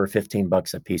I think they were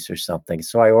 $15 a piece or something.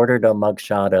 So I ordered a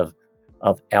mugshot of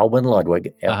Alvin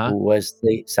Ludwig, who was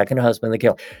the second husband of the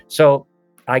killer. So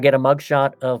I get a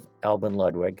mugshot of Alvin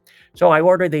Ludwig. So I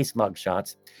order these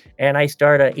mugshots, and I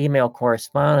start an email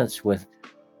correspondence with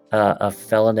a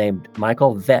fellow named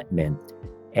Michael Vettman.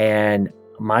 And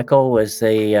Michael was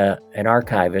an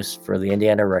archivist for the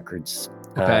Indiana Records,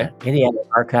 Indiana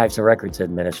Archives and Records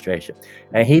Administration,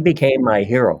 and he became my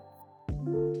hero.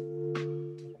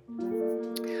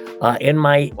 In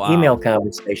my email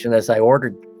conversation, as I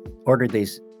ordered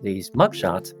these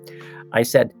mugshots, I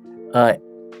said,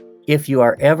 if you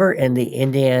are ever in the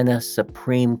Indiana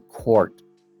Supreme Court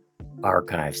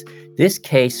archives, this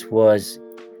case was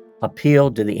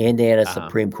appealed to the Indiana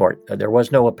Supreme Court. There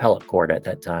was no appellate court at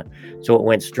that time. So it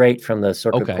went straight from the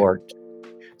circuit court,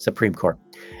 Supreme Court.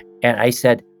 And I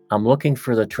said, I'm looking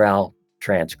for the trial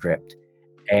transcript.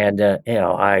 And,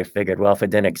 I figured, well, if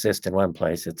it didn't exist in one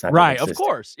place, it's not right. Of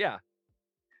course. Yeah.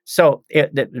 So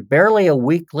barely a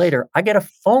week later, I get a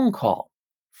phone call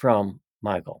from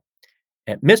Michael.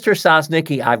 And Mr.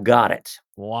 Sosnicki, I've got it.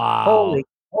 Wow.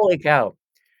 Holy cow.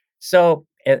 So,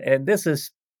 and this is,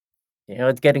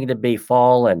 it's getting to be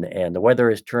fall and the weather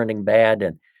is turning bad.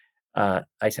 And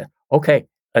I said, okay,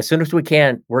 as soon as we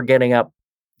can, we're going to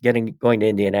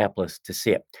Indianapolis to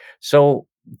see it. So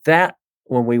that,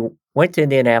 when we went to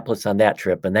Indianapolis on that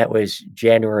trip, and that was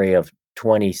January of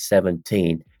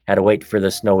 2017, had to wait for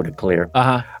the snow to clear.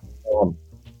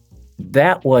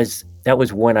 That was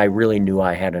when I really knew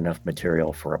I had enough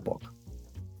material for a book.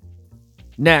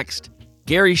 Next,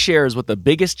 Gary shares what the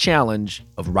biggest challenge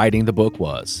of writing the book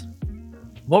was.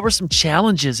 What were some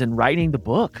challenges in writing the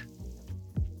book?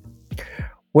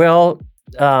 Well,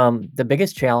 the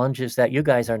biggest challenge is that you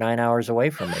guys are 9 hours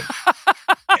away from me.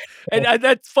 And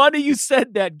that's funny you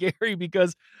said that, Gary,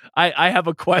 because I have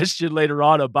a question later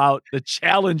on about the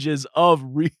challenges of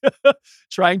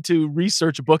trying to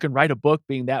research a book and write a book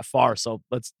being that far. So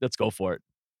let's go for it.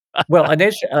 Well,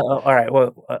 all right.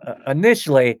 Well,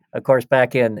 initially, of course,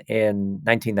 back in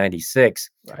 1996,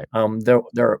 Right.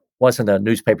 there wasn't a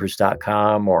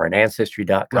newspapers.com or an Right.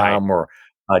 ancestry.com or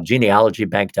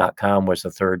genealogybank.com was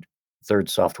the third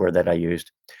software that I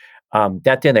used.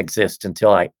 That didn't exist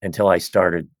until I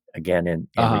started again in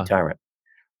Uh-huh. retirement.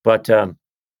 But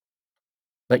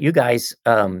but you guys,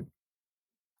 when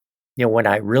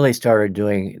I really started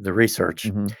doing the research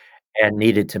Mhm. and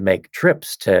needed to make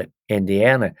trips to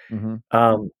Indiana, Mhm.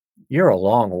 um, you're a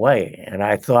long way, and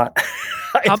I thought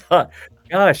I How thought,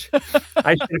 "Gosh,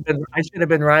 I should have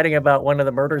been writing about one of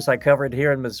the murders I covered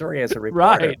here in Missouri as a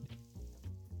reporter." right.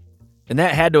 And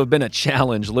that had to have been a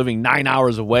challenge living 9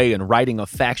 hours away and writing a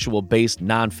factual based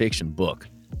nonfiction book.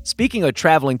 Speaking of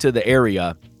traveling to the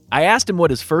area, I asked him what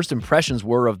his first impressions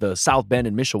were of the South Bend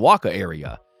and Mishawaka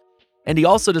area. And he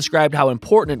also described how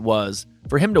important it was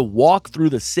for him to walk through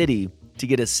the city to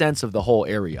get a sense of the whole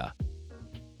area.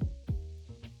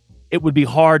 It would be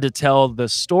hard to tell the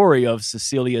story of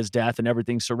Cecilia's death and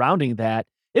everything surrounding that.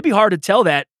 It'd be hard to tell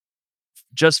that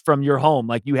just from your home,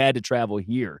 like you had to travel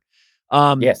here.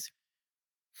 Um, Yes.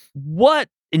 what,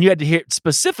 and you had to hear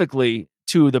specifically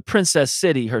to the Princess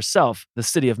City herself, the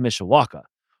city of Mishawaka.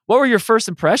 What were your first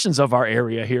impressions of our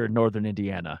area here in northern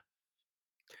Indiana?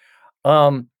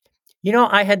 Um,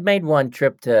 I had made one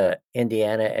trip to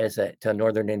Indiana to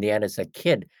Northern Indiana as a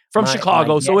kid. From My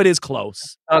Chicago, dad so it is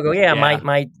close. Chicago, yeah, my Yeah.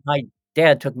 my my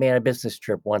dad took me on a business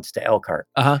trip once to Elkhart.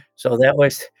 Uh huh. So that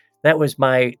was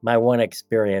my one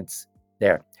experience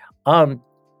there. Um,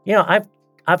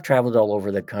 I've traveled all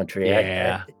over the country.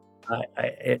 Yeah.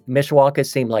 Mishawaka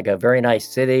seemed like a very nice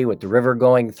city with the river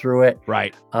going through it.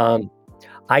 Right. Um,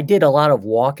 I did a lot of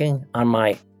walking on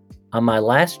my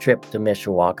last trip to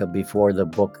Mishawaka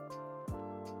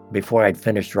before I'd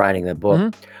finished writing the book. Hmm.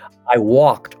 I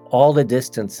walked all the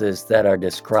distances that are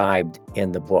described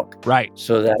in the book Right.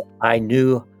 so that I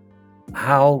knew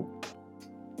how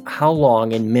how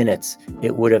long in minutes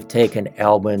it would have taken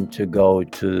Alvin to go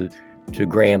to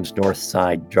Graham's North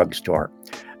Side drugstore.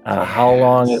 How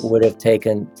long it Yes. would have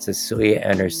taken Cecilia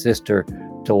and her sister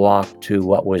to walk to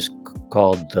what was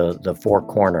called the Four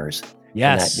Corners the night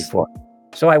Yes. before.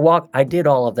 So I did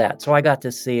all of that. So I got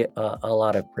to see a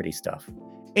lot of pretty stuff.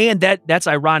 And that's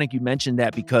ironic you mentioned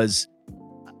that because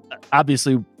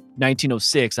obviously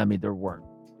 1906, I mean, there weren't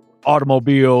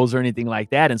automobiles or anything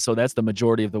like that. And so that's the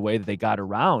majority of the way that they got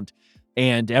around.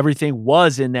 And everything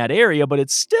was in that area, but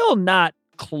it's still not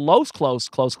close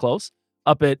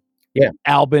up at Yeah.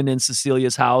 Albin and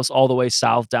Cecilia's house, all the way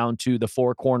south down to the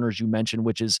Four Corners you mentioned,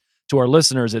 which is to our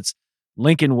listeners, it's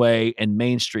Lincoln Way and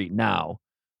Main Street now.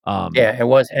 Um, Yeah, it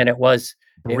was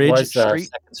Bridge Street.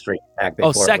 2nd Street back Oh, before it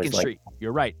was Second like Street.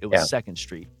 You're right. It was yeah, Second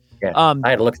Street. yeah. Um,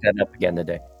 I had to look that up again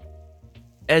today.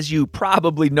 As you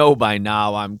probably know by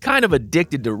now, I'm kind of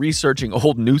addicted to researching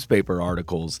old newspaper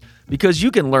articles because you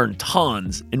can learn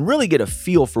tons and really get a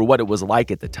feel for what it was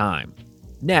like at the time.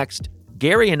 Next,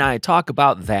 Gary and I talk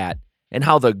about that and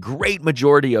how the great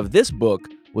majority of this book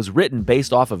was written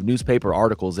based off of newspaper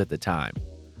articles at the time.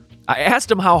 I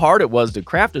asked him how hard it was to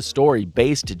craft a story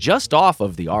based just off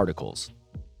of the articles.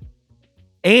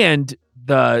 And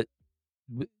the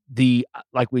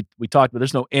like we talked about,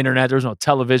 there's no internet, there's no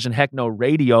television, heck no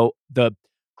radio. The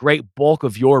great bulk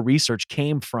of your research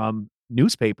came from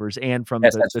newspapers and from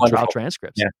Yes, the, that's the trial wonderful.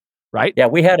 transcripts, Yeah. right? Yeah,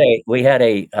 we had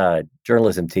a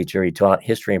journalism teacher. He taught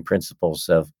history and principles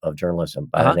of journalism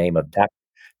by the Uh-huh. name of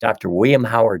Dr. William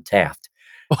Howard Taft.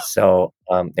 So,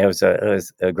 it was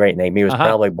a great name. He was Uh-huh.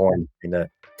 probably born in the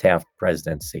Taft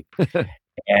presidency.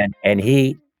 And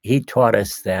he taught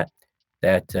us that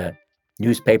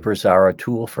newspapers are a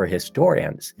tool for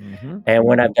historians. Mhm. And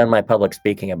when I've done my public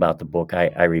speaking about the book,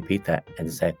 I repeat that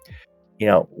and say,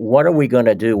 what are we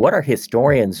gonna do? What are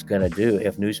historians gonna do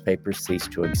if newspapers cease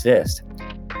to exist?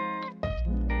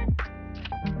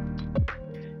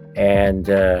 And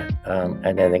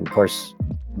then, of course,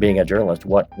 being a journalist,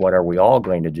 what are we all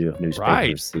going to do if Right.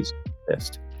 newspapers cease to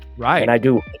exist? Right. And I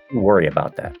do worry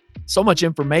about that. So much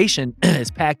information is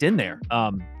packed in there.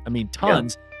 I mean, Yeah.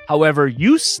 tons. However,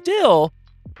 you still,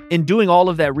 in doing all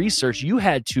of that research, you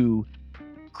had to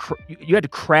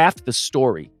craft the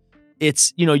story.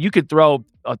 It's, you could throw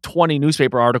 20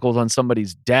 newspaper articles on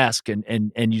somebody's desk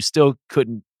and you still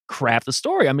couldn't craft the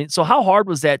story. I mean, so how hard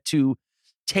was that to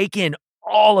take in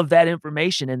all of that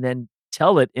information and then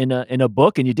tell it in a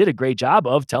book? And you did a great job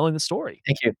of telling the story.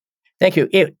 Thank you. Thank you.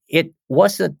 It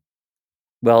wasn't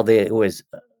well, there was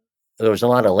a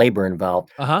lot of labor involved,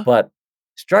 Uh-huh. but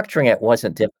structuring it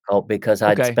wasn't difficult because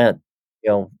I'd Okay. spent,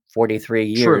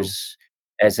 43 True. years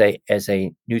as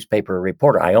a newspaper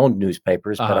reporter. I owned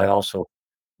newspapers, but I Uh-huh. also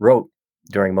wrote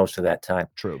during most of that time.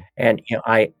 True. And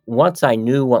once I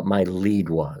knew what my lead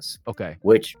was, Okay.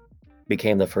 which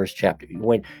became the first chapter.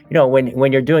 When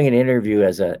you're doing an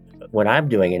interview when I'm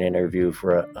doing an interview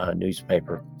for a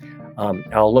newspaper,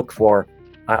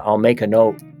 I'll make a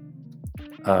note.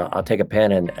 I'll take a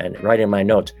pen and write in my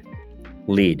notes,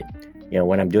 lead.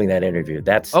 When I'm doing that interview,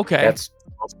 that's most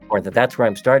important. That's where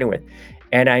I'm starting with.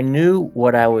 And I knew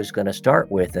what I was going to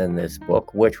start with in this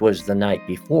book, which was the night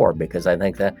before, because I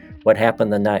think that what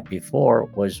happened the night before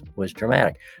was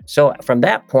dramatic. So from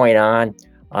that point on,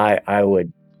 I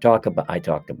talked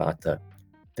about the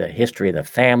history of the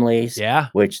families,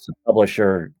 which the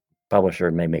publisher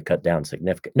made me cut down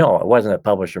significant. No, it wasn't a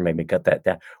publisher made me cut that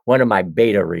down. One of my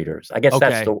beta readers. I guess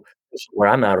that's where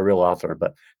I'm not a real author,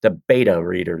 but the beta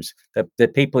readers, the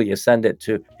people you send it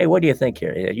to. Hey, what do you think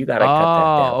here? You got to cut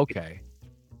that down. Okay.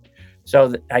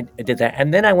 So I did that,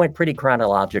 and then I went pretty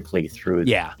chronologically through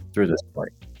the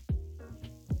story.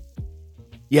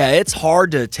 Yeah, it's hard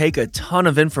to take a ton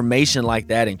of information like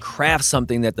that and craft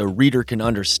something that the reader can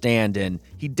understand, and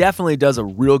he definitely does a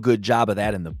real good job of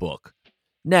that in the book.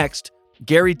 Next,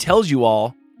 Gary tells you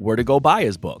all where to go buy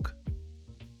his book.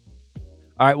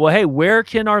 All right, well, hey, where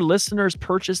can our listeners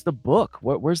purchase the book?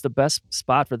 Where's the best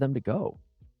spot for them to go?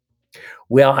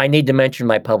 Well, I need to mention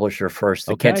my publisher first.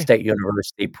 The Kent State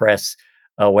University Press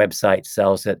website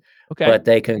sells it, but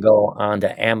they can go on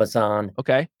to Amazon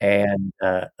and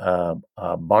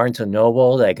Barnes &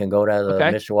 Noble. They can go to the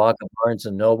Mishawaka Barnes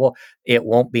 & Noble. It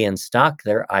won't be in stock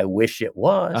there. I wish it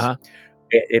was.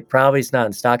 It probably is not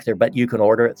in stock there, but you can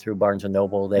order it through Barnes &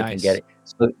 Noble. They can get it.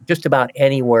 So just about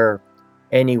anywhere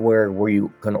where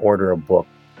you can order a book,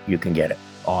 you can get it.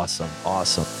 Awesome.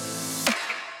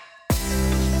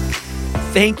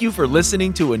 Thank you for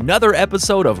listening to another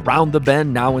episode of Round the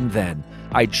Bend Now and Then.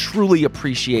 I truly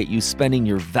appreciate you spending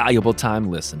your valuable time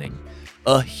listening.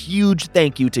 A huge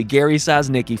thank you to Gary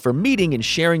Sosnicki for meeting and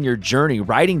sharing your journey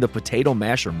writing The Potato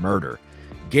Masher Murder.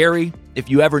 Gary, if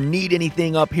you ever need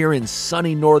anything up here in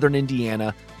sunny northern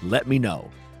Indiana, let me know.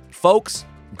 Folks,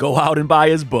 go out and buy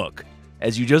his book.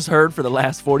 As you just heard for the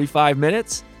last 45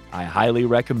 minutes, I highly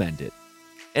recommend it.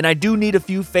 And I do need a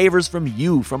few favors from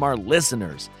you, from our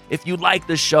listeners. If you like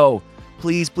the show,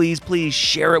 please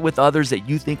share it with others that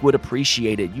you think would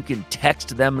appreciate it. You can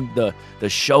text them the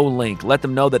show link. Let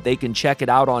them know that they can check it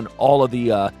out on all of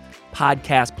the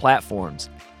podcast platforms.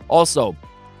 Also,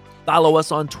 follow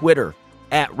us on Twitter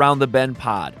at Round the Bend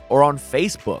Pod or on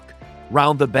Facebook,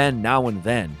 Round the Bend Now and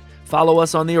Then. Follow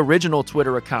us on the original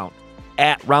Twitter account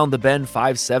at Round the Bend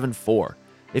 574.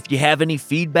 If you have any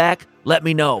feedback, let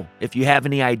me know. If you have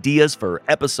any ideas for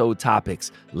episode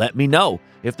topics, let me know.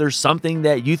 If there's something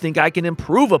that you think I can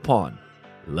improve upon,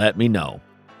 let me know.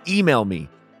 Email me,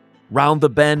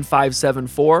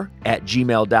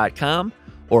 roundthebend574@gmail.com,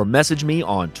 or message me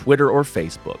on Twitter or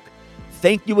Facebook.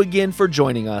 Thank you again for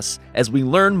joining us as we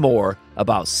learn more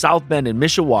about South Bend and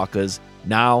Mishawaka's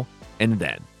Now and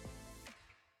Then.